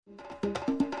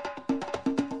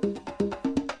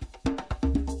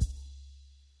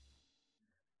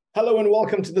Hello and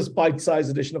welcome to this bite-sized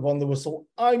edition of On the Whistle.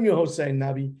 I'm your Hossein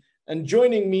Nabi, and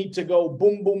joining me to go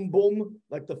boom, boom, boom,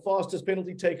 like the fastest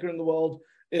penalty taker in the world,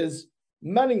 is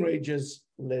Manning Rangers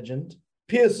legend,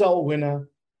 PSL winner,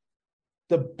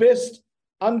 the best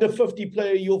under 50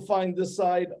 player you'll find this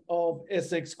side of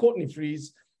Essex, Courtney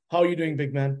Freeze. How are you doing,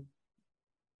 big man?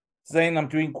 Zain, I'm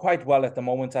doing quite well at the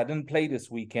moment. I didn't play this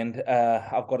weekend.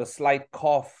 I've got a slight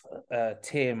calf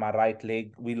tear in my right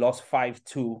leg. We lost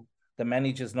 5-2. The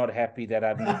manager's not happy that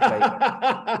I didn't play.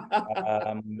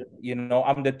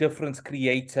 I'm the difference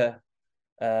creator,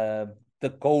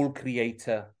 the goal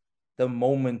creator, the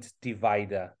moment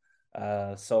divider.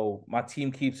 So my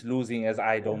team keeps losing as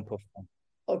I don't perform.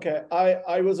 Okay,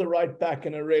 I was a right back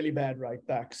and a really bad right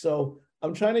back. So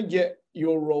I'm trying to get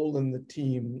your role in the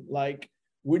team. Like,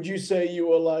 would you say you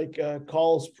were like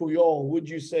Carles Puyol? Would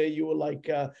you say you were like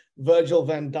Virgil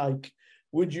van Dijk?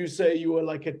 Would you say you were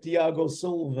like a Thiago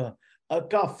Silva, a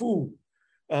Cafu,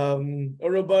 a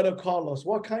Roberto Carlos?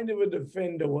 What kind of a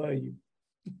defender were you?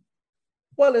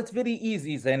 Well, it's very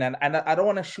easy, Zain, and I don't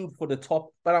want to shoot for the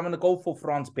top, but I'm going to go for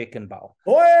Franz Beckenbauer.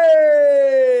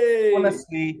 Hey!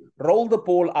 Honestly, roll the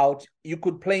ball out. You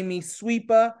could play me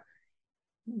sweeper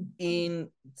in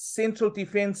central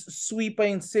defense, sweeper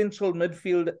in central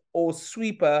midfield, or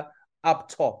sweeper up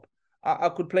top. I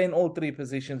could play in all three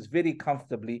positions very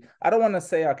comfortably. I don't want to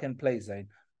say I can play, Zain,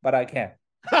 but I can.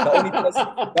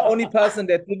 The only person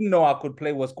that didn't know I could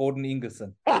play was Gordon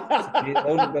Ingerson. The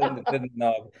only person that didn't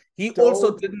know. He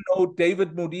also didn't know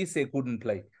David Modise couldn't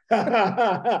play.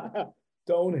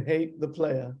 Don't hate the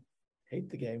player. Hate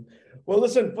the game. Well,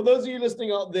 listen, for those of you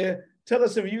listening out there, tell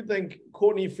us if you think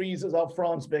Courtney Freeze is our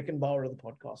Franz Beckenbauer of the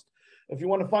podcast. If you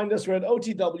want to find us, we're at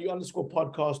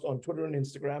OTW_podcast on Twitter and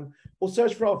Instagram, or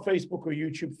search for our Facebook or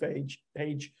YouTube page.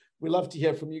 We love to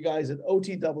hear from you guys at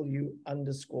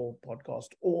OTW_podcast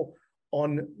or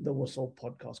On the Whistle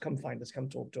podcast. Come find us, come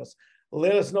talk to us.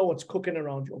 Let us know what's cooking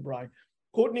around your braai.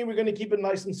 Courtney, we're going to keep it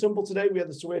nice and simple today. We had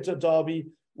the Soweto Derby,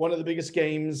 one of the biggest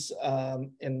games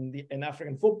in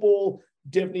African football,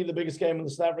 definitely the biggest game in the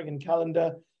South African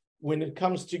calendar. When it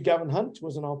comes to Gavin Hunt,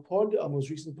 was in our pod, our most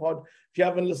recent pod. If you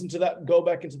haven't listened to that, go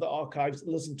back into the archives,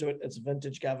 listen to it. It's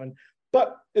vintage Gavin.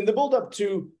 But in the build-up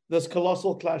to this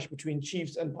colossal clash between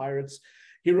Chiefs and Pirates,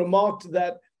 he remarked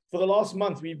that for the last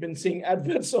month, we've been seeing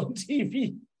adverts on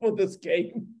TV for this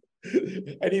game.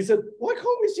 And he said, why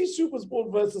can't we see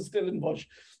SuperSport versus Stellenbosch?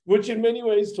 Which in many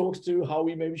ways talks to how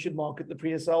we maybe should market the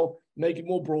PSL, make it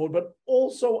more broad, but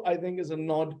also I think is a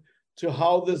nod to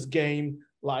how this game,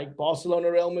 like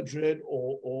Barcelona, Real Madrid,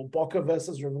 or Boca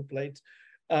versus River Plate,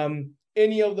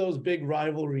 any of those big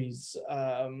rivalries,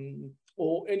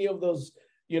 or any of those,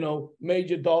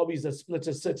 major derbies that split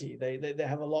a city, they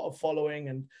have a lot of following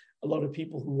and a lot of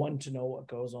people who want to know what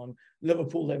goes on.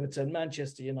 Liverpool, Everton,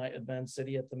 Manchester United, Man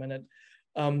City at the minute,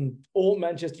 or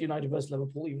Manchester United versus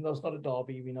Liverpool, even though it's not a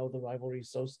derby, we know the rivalry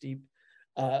is so steep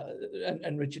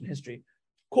and rich in history.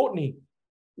 Courtney,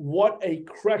 what a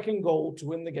cracking goal to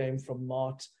win the game from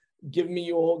Mart. Give me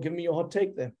your hot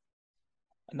take there.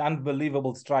 An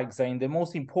unbelievable strike, Zain. The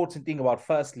most important thing about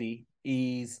firstly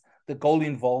is the goal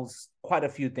involves quite a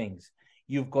few things.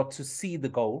 You've got to see the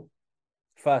goal,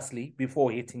 firstly,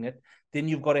 before hitting it. Then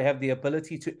you've got to have the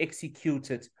ability to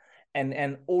execute it.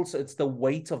 And also it's the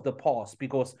weight of the pass,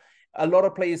 because a lot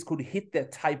of players could hit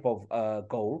that type of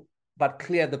goal, but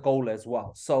clear the goal as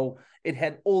well. So it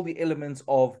had all the elements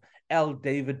of L.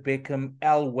 David Beckham,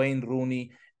 L. Wayne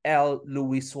Rooney, L.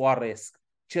 Luis Suarez.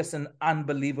 Just an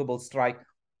unbelievable strike.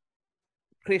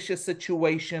 Precious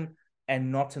situation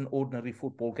and not an ordinary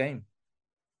football game.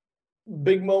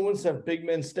 Big moments have big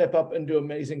men step up and do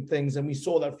amazing things, and we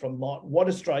saw that from Mart. What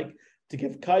a strike to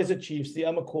give Kaizer Chiefs, the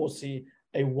Amakosi,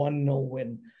 a 1-0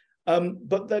 win.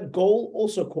 But that goal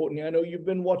also, Courtney, I know you've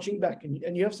been watching back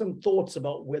and you have some thoughts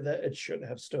about whether it should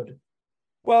have stood.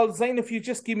 Well, Zain, if you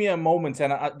just give me a moment,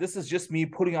 and this is just me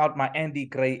putting out my Andy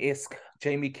Gray-esque,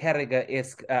 Jamie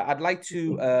Carragher-esque, I'd like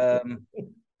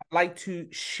to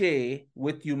share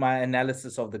with you my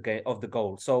analysis of the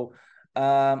goal. So,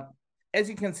 as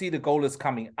you can see, the goal is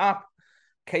coming up.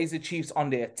 Kaizer Chiefs on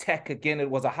the attack again. It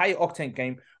was a high octane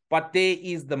game, but there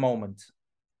is the moment.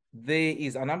 There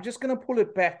is, and I'm just going to pull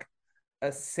it back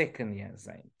a second here,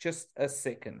 Zain. Just a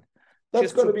second.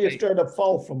 That's going to be a straight up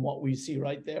foul from what we see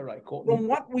right there, right, Courtney? From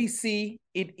what we see,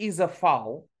 it is a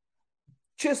foul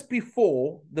just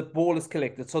before the ball is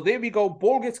collected. So there we go.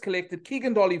 Ball gets collected.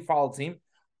 Keegan Dolly fouls him.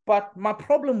 But my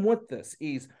problem with this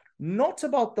is not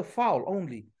about the foul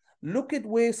only. Look at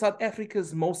where South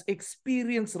Africa's most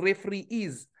experienced referee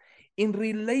is in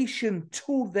relation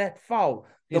to that foul.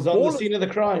 He's on the scene of the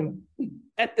crime.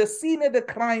 At the scene of the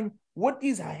crime with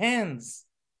his hands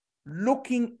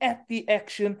looking at the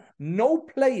action, no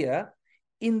player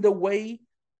in the way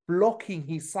blocking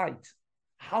his sight.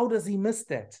 How does he miss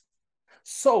that?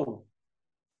 So,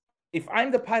 if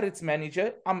I'm the Pirates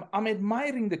manager, I'm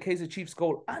admiring the Kaizer Chiefs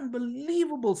goal.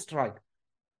 Unbelievable strike.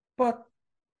 But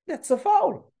that's a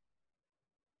foul.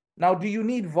 Now, do you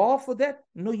need VAR for that?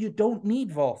 No, you don't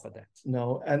need VAR for that.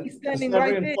 No, and He's the standing South right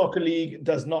African there. Soccer League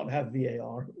does not have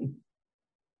VAR.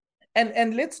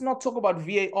 And let's not talk about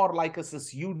VAR like it's this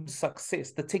huge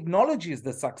success. The technology is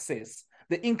the success.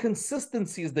 The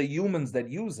inconsistency is the humans that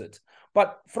use it.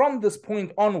 But from this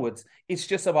point onwards, it's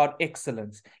just about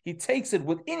excellence. He takes it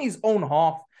within his own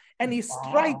half and he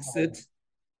strikes it.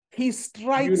 He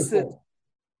strikes Beautiful.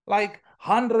 it like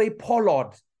Andre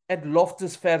Pollard at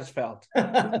Loftus Versfeld.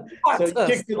 So he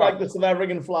kicked it like the South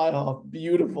African fly half.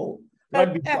 Beautiful.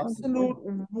 An absolute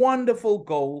wonderful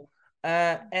goal.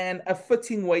 And a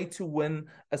fitting way to win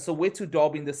a Soweto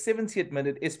derby in the 70th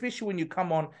minute, especially when you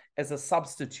come on as a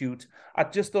substitute. I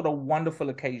just thought a wonderful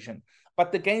occasion.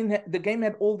 But the game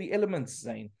had all the elements,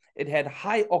 Zane. It had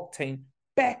high octane,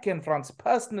 back and front.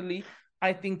 Personally,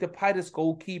 I think the Pirates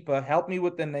goalkeeper, help me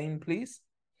with the name, please.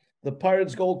 The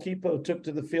Pirates goalkeeper took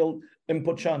to the field,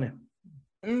 Mpochane.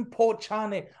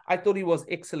 Mpochane. I thought he was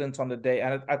excellent on the day.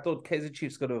 And I thought Kaizer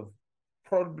Chiefs could have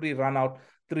probably run out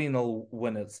 3-0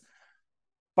 winners.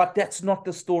 But that's not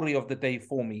the story of the day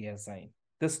for me, Zane.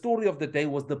 The story of the day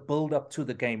was the build-up to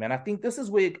the game. And I think this is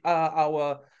where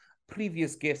our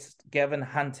previous guest, Gavin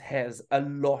Hunt, has a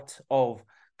lot of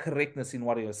correctness in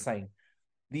what he was saying.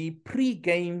 The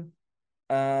pre-game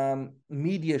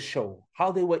media show,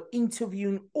 how they were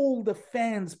interviewing all the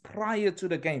fans prior to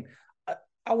the game.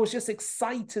 I was just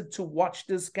excited to watch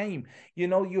this game. You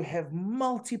know, you have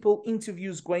multiple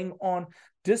interviews going on,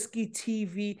 Disky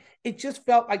TV. It just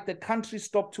felt like the country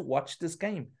stopped to watch this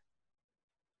game.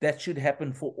 That should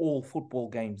happen for all football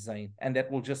games, Zane, and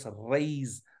that will just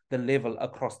raise the level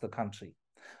across the country.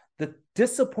 The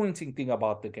disappointing thing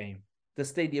about the game, the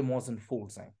stadium wasn't full,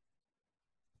 Zane.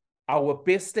 Our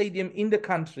best stadium in the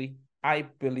country, I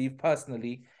believe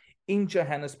personally, in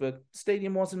Johannesburg,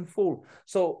 stadium wasn't full.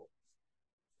 So,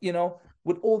 you know,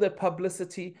 with all that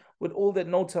publicity, with all that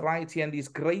notoriety and these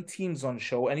great teams on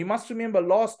show. And you must remember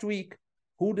last week,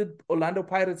 who did Orlando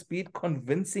Pirates beat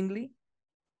convincingly?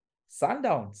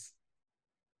 Sundowns.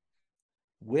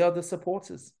 Where are the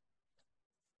supporters?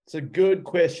 It's a good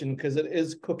question because it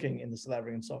is cooking in the South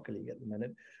African Soccer League at the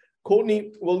minute.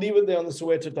 Courtney, we'll leave it there on the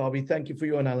Soweto derby. Thank you for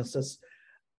your analysis.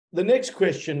 The next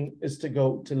question is to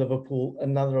go to Liverpool,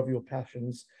 another of your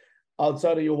passions.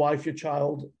 Outside of your wife, your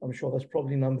child, I'm sure that's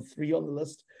probably number 3 on the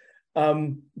list.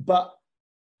 But,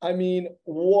 I mean,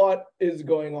 what is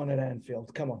going on at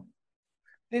Anfield? Come on.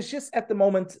 There's just at the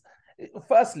moment,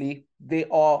 firstly, there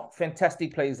are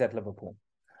fantastic players at Liverpool.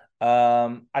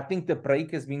 I think the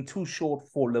break has been too short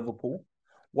for Liverpool.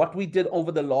 What we did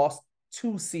over the last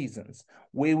 2 seasons,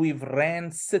 where we've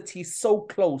ran City so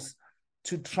close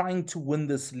to trying to win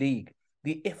this league,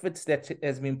 the efforts that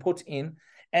has been put in,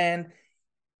 and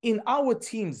in our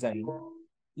team, Zane,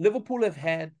 Liverpool have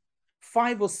had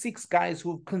 5 or 6 guys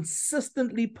who've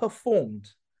consistently performed,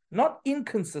 not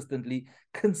inconsistently,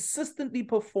 consistently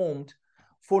performed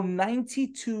for 90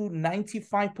 to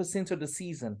 95% of the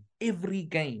season, every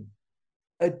game.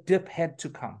 A dip had to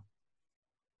come.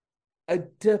 A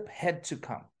dip had to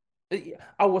come.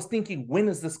 I was thinking, when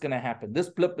is this going to happen? This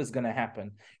blip is going to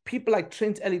happen. People like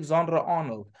Trent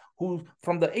Alexander-Arnold, who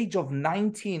from the age of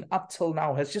 19 up till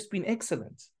now has just been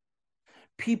excellent.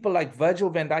 People like Virgil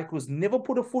van Dijk, who's never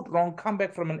put a foot wrong, come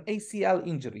back from an ACL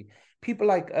injury. People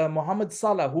like Mohamed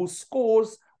Salah, who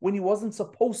scores when he wasn't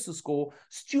supposed to score,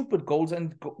 stupid goals,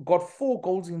 and got 4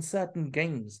 goals in certain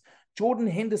games. Jordan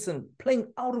Henderson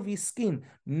playing out of his skin,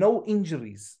 no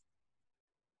injuries.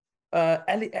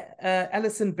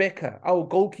 Alisson Becker, our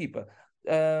goalkeeper.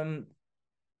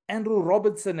 Andrew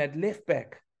Robertson at left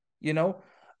back, you know.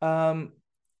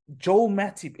 Joel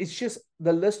Matip. It's just,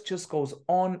 the list just goes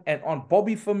on and on.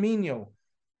 Bobby Firmino.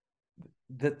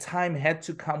 The time had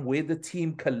to come where the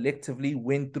team collectively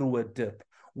went through a dip.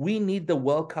 We need the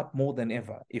World Cup more than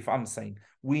ever, if I'm saying.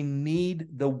 We need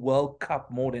the World Cup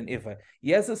more than ever.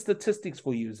 Here's the statistics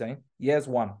for you, Zane. Here's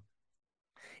one.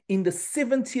 In the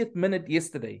 70th minute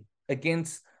yesterday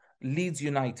against Leeds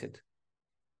United,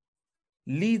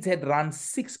 Leeds had run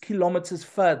 6 kilometers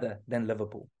further than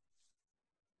Liverpool.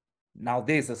 Now,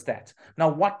 there's a stat. Now,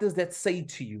 what does that say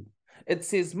to you? It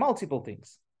says multiple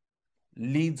things.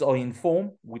 Leeds are in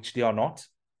form, which they are not.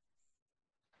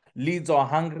 Leeds are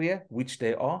hungrier, which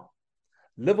they are.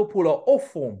 Liverpool are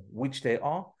off form, which they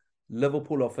are.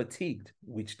 Liverpool are fatigued,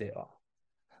 which they are.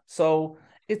 So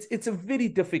it's a very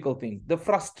difficult thing. The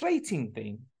frustrating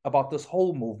thing about this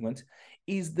whole movement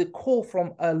is the call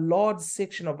from a large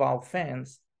section of our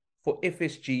fans for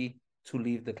FSG to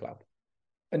leave the club.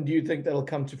 And do you think that'll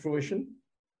come to fruition?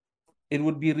 It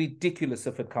would be ridiculous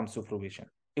if it comes to fruition.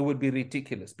 It would be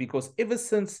ridiculous because ever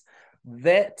since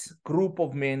that group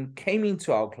of men came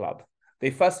into our club, they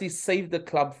firstly saved the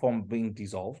club from being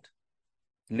dissolved,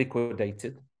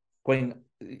 liquidated,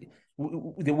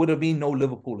 there would have been no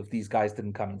Liverpool if these guys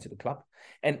didn't come into the club.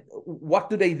 And what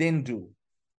do they then do?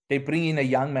 They bring in a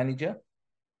young manager,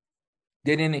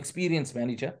 then an experienced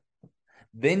manager,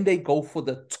 then they go for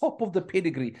the top of the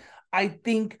pedigree. I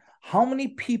think how many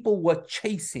people were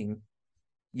chasing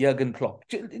Jurgen Klopp?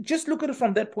 Just look at it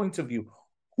from that point of view.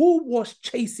 Who was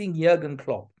chasing Jurgen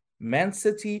Klopp? Man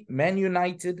City, Man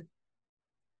United,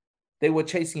 they were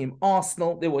chasing him.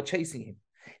 Arsenal, they were chasing him.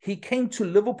 He came to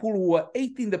Liverpool, who were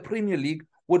 8th in the Premier League,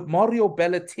 with Mario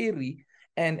Balotelli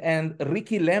and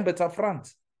Ricky Lambert up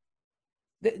front.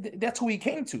 That's who he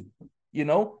came to. You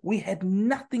know, we had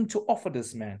nothing to offer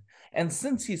this man. And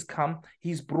since he's come,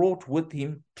 he's brought with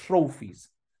him trophies.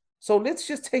 So let's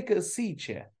just take a seat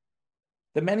here.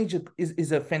 The manager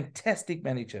is a fantastic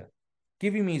manager.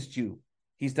 Give him his due.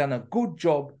 He's done a good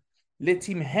job. Let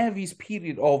him have his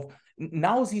period of,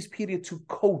 now's his period to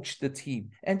coach the team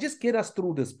and just get us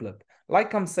through this blip.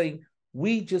 Like I'm saying,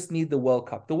 we just need the World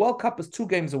Cup. The World Cup is 2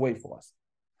 games away for us.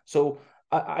 So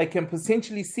I can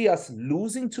potentially see us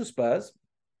losing to Spurs.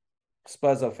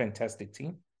 Spurs are a fantastic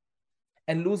team.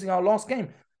 And losing our last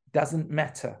game. Doesn't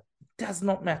matter. Does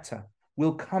not matter.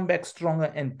 We'll come back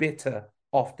stronger and better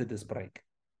after this break.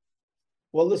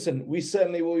 Well, listen, we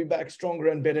certainly will be back stronger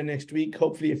and better next week.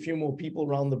 Hopefully a few more people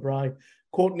around the braai.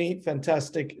 Courtney,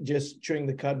 fantastic just chewing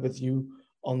the cud with you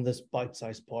on this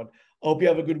bite-sized pod. I hope you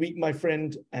have a good week, my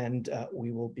friend, and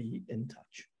we will be in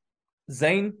touch.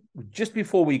 Zane, just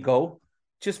before we go,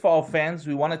 just for our fans,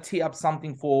 we want to tee up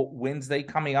something for Wednesday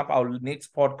coming up, our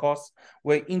next podcast.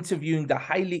 We're interviewing the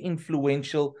highly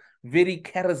influential, very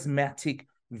charismatic,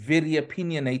 very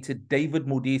opinionated David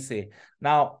Modise.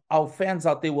 Now, our fans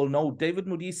out there will know David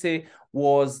Modise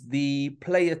was the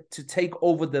player to take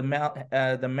over the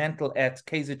mantle at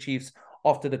Kaizer Chiefs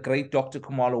after the great Dr.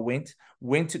 Khumalo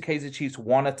went to Kaizer Chiefs,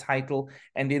 won a title,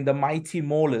 and then the mighty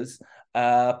Maulers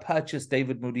purchased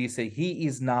David Modise. He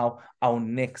is now our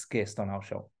next guest on our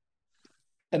show.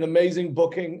 An amazing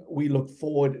booking. We look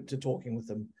forward to talking with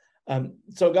him.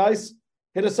 So guys,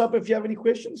 hit us up if you have any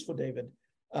questions for David.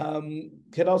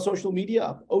 Hit our social media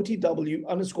up,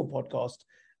 OTW_podcast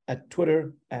at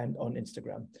Twitter and on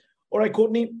Instagram. All right,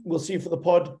 Courtney, we'll see you for the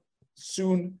pod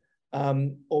soon.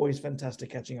 Always fantastic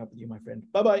catching up with you, my friend.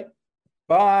 Bye-bye.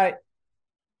 Bye.